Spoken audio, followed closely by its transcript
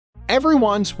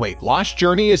Everyone's weight loss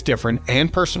journey is different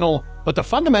and personal, but the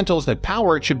fundamentals that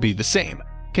power it should be the same: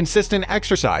 consistent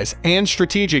exercise and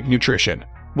strategic nutrition.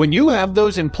 When you have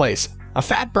those in place, a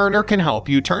fat burner can help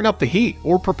you turn up the heat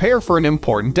or prepare for an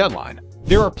important deadline.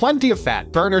 There are plenty of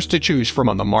fat burners to choose from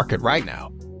on the market right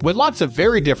now, with lots of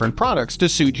very different products to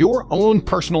suit your own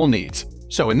personal needs.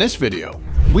 So in this video,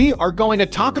 we are going to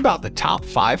talk about the top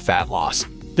 5 fat loss.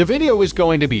 The video is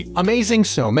going to be amazing,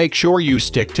 so make sure you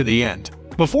stick to the end.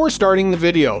 Before starting the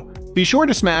video, be sure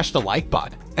to smash the like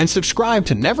button and subscribe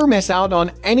to never miss out on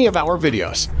any of our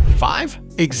videos. 5.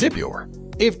 Exipure.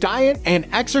 If diet and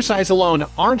exercise alone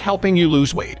aren't helping you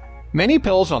lose weight, many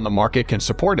pills on the market can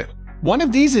support it. One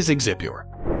of these is Exipure.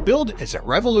 Billed as a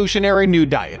revolutionary new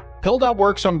diet pill that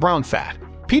works on brown fat,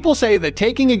 people say that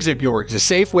taking Exipure is a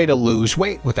safe way to lose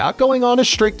weight without going on a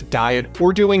strict diet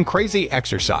or doing crazy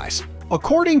exercise.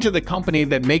 According to the company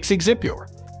that makes Exipure,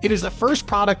 it is the first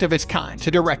product of its kind to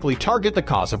directly target the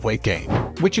cause of weight gain,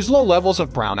 which is low levels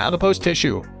of brown adipose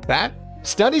tissue, fat.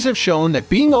 Studies have shown that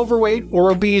being overweight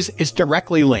or obese is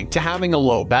directly linked to having a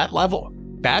low BAT level.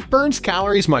 BAT burns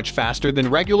calories much faster than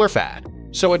regular fat,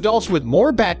 so adults with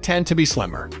more BAT tend to be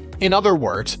slimmer. In other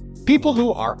words, people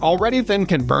who are already thin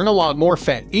can burn a lot more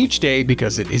fat each day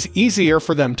because it is easier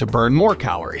for them to burn more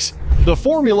calories. The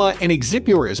formula in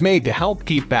Exipure is made to help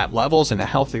keep BAT levels in a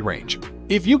healthy range.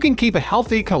 If you can keep a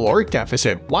healthy caloric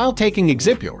deficit while taking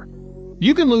Exipure,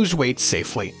 you can lose weight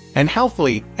safely and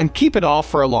healthily and keep it off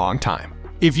for a long time.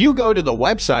 If you go to the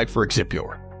website for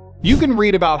Exipure, you can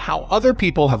read about how other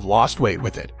people have lost weight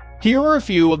with it. Here are a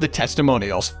few of the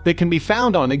testimonials that can be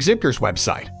found on Exipure's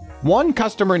website. One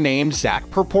customer named Zach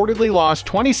purportedly lost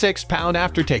 26 pounds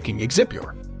after taking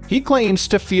Exipure. He claims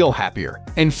to feel happier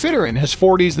and fitter in his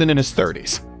 40s than in his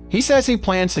 30s. He says he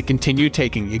plans to continue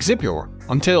taking Exipure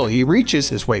until he reaches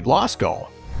his weight loss goal.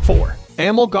 4.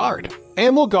 Amylgard.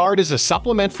 Amylgard is a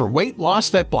supplement for weight loss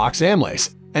that blocks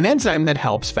amylase, an enzyme that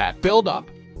helps fat build up.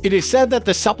 It is said that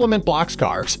the supplement blocks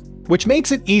carbs, which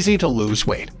makes it easy to lose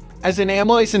weight. As an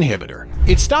amylase inhibitor,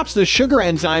 it stops the sugar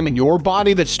enzyme in your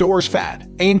body that stores fat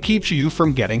and keeps you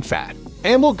from getting fat.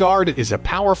 Amylgard is a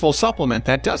powerful supplement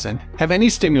that doesn't have any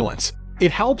stimulants.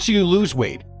 It helps you lose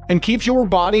weight and keeps your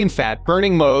body in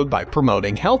fat-burning mode by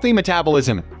promoting healthy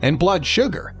metabolism and blood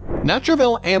sugar.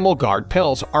 Nutrivil Amylgard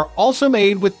pills are also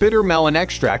made with bitter melon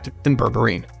extract and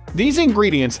berberine. These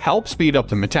ingredients help speed up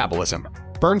the metabolism,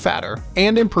 burn fatter,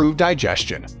 and improve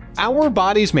digestion. Our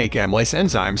bodies make amylase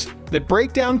enzymes that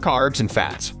break down carbs and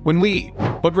fats when we eat,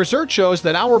 but research shows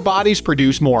that our bodies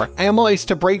produce more amylase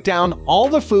to break down all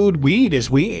the food we eat as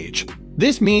we age.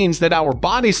 This means that our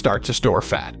bodies start to store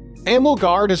fat.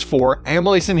 Amylgard is 4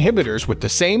 amylase inhibitors with the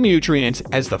same nutrients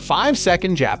as the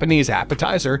 5-second Japanese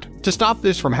appetizer to stop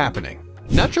this from happening.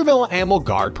 Nutrivil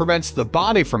Amylgard prevents the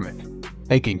body from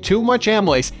making too much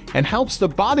amylase and helps the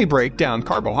body break down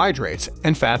carbohydrates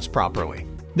and fats properly.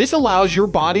 This allows your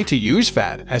body to use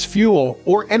fat as fuel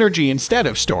or energy instead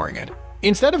of storing it.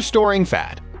 Instead of storing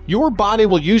fat, your body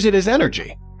will use it as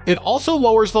energy. It also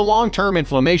lowers the long-term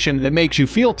inflammation that makes you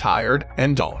feel tired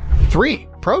and dull. 3.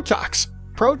 Protox.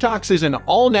 Protox is an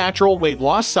all-natural weight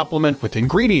loss supplement with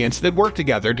ingredients that work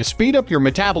together to speed up your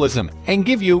metabolism and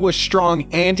give you a strong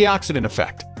antioxidant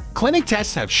effect. Clinic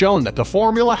tests have shown that the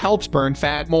formula helps burn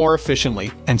fat more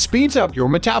efficiently and speeds up your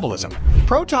metabolism.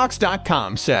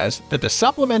 Protox.com says that the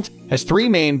supplement has 3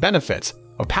 main benefits: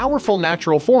 a powerful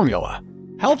natural formula,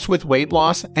 helps with weight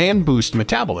loss, and boosts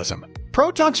metabolism.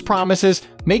 Protox promises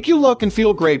make you look and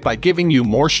feel great by giving you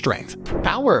more strength,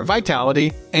 power,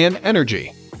 vitality, and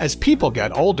energy. As people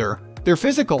get older, their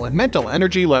physical and mental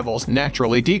energy levels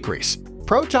naturally decrease.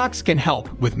 Protox can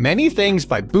help with many things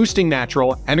by boosting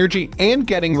natural energy and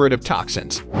getting rid of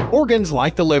toxins. Organs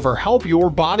like the liver help your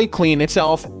body clean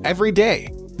itself every day.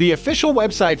 The official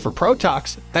website for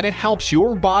Protox that it helps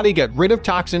your body get rid of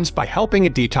toxins by helping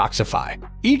it detoxify.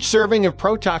 Each serving of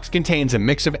Protox contains a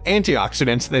mix of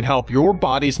antioxidants that help your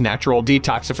body's natural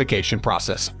detoxification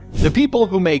process. The people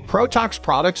who make Protox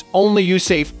products only use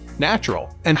safe,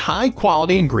 natural, and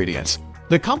high-quality ingredients.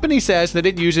 The company says that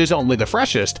it uses only the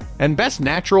freshest and best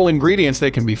natural ingredients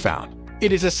that can be found.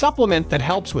 It is a supplement that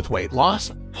helps with weight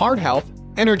loss, heart health,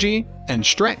 energy, and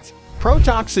strength.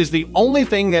 Protox is the only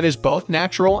thing that is both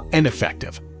natural and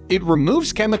effective. It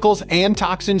removes chemicals and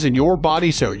toxins in your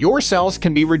body so your cells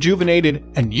can be rejuvenated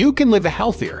and you can live a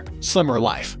healthier, slimmer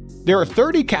life. There are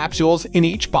 30 capsules in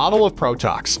each bottle of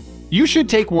Protox. You should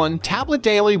take 1 tablet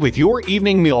daily with your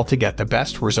evening meal to get the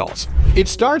best results. It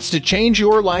starts to change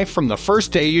your life from the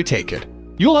first day you take it.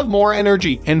 You'll have more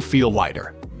energy and feel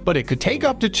lighter, but it could take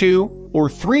up to 2 or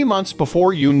 3 months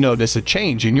before you notice a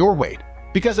change in your weight.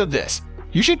 Because of this,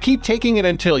 you should keep taking it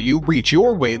until you reach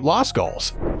your weight loss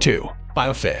goals. 2.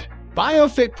 BioFit.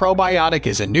 BioFit Probiotic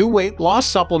is a new weight loss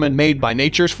supplement made by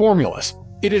Nature's Formulas.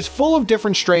 It is full of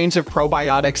different strains of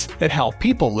probiotics that help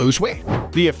people lose weight.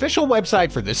 The official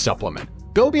website for this supplement,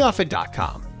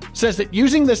 GoBioFit.com, says that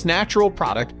using this natural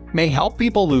product may help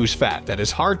people lose fat that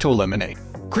is hard to eliminate.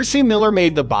 Chrissy Miller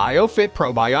made the BioFit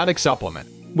Probiotic Supplement,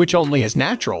 which only has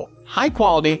natural,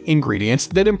 high-quality ingredients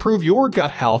that improve your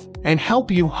gut health and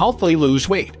help you healthily lose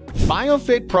weight.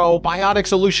 BioFit Probiotic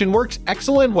Solution works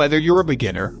excellent whether you're a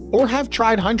beginner or have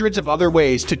tried hundreds of other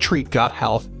ways to treat gut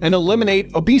health and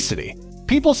eliminate obesity.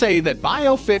 People say that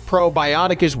BioFit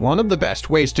Probiotic is one of the best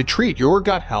ways to treat your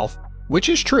gut health, which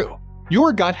is true.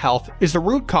 Your gut health is the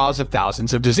root cause of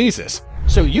thousands of diseases,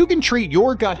 so you can treat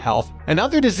your gut health and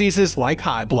other diseases like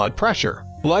high blood pressure,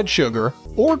 blood sugar,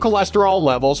 or cholesterol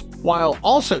levels while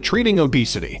also treating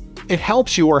obesity. It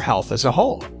helps your health as a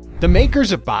whole. The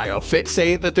makers of BioFit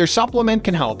say that their supplement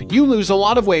can help you lose a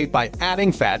lot of weight by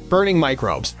adding fat-burning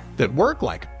microbes that work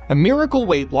like a miracle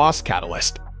weight loss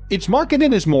catalyst. It's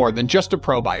marketed as more than just a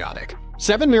probiotic.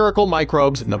 7 miracle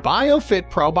microbes in the BioFit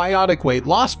Probiotic Weight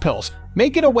Loss Pills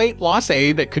make it a weight loss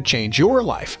aid that could change your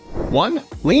life. 1.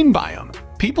 Lean Biome.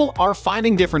 People are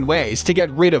finding different ways to get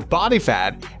rid of body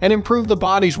fat and improve the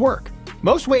body's work.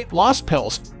 Most weight loss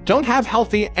pills don't have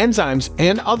healthy enzymes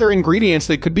and other ingredients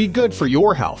that could be good for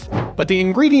your health, but the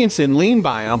ingredients in Lean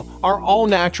Biome are all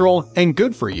natural and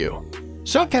good for you,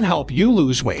 so it can help you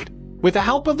lose weight. With the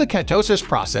help of the ketosis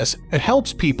process, it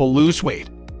helps people lose weight.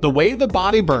 The way the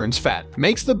body burns fat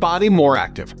makes the body more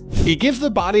active. It gives the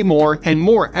body more and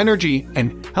more energy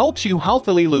and helps you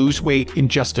healthily lose weight in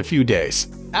just a few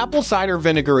days. Apple cider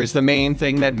vinegar is the main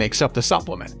thing that makes up the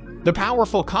supplement. The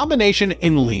powerful combination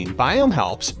in Lean Biome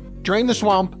helps drain the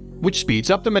swamp, which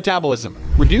speeds up the metabolism,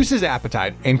 reduces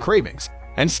appetite and cravings,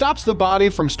 and stops the body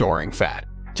from storing fat.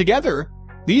 Together,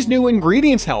 these new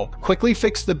ingredients help quickly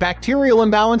fix the bacterial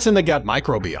imbalance in the gut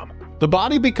microbiome. The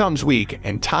body becomes weak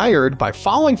and tired by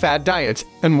following fat diets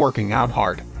and working out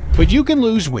hard. But you can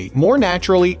lose weight more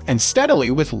naturally and steadily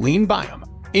with Lean Biome.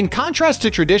 In contrast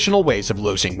to traditional ways of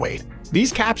losing weight,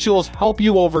 these capsules help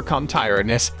you overcome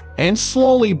tiredness and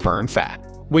slowly burn fat.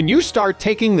 When you start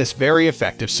taking this very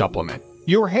effective supplement,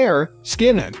 your hair,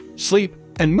 skin, and sleep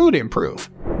and mood improve.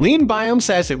 Lean Biome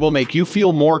says it will make you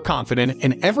feel more confident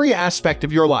in every aspect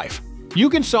of your life. You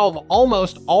can solve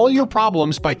almost all your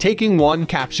problems by taking 1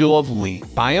 capsule of Lean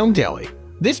Biome daily.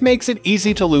 This makes it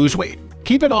easy to lose weight,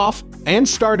 keep it off, and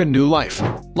start a new life.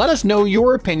 Let us know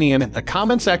your opinion in the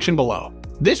comment section below.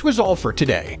 This was all for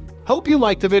today. Hope you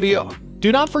liked the video.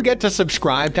 Do not forget to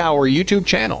subscribe to our YouTube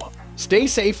channel. Stay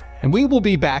safe, and we will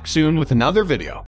be back soon with another video.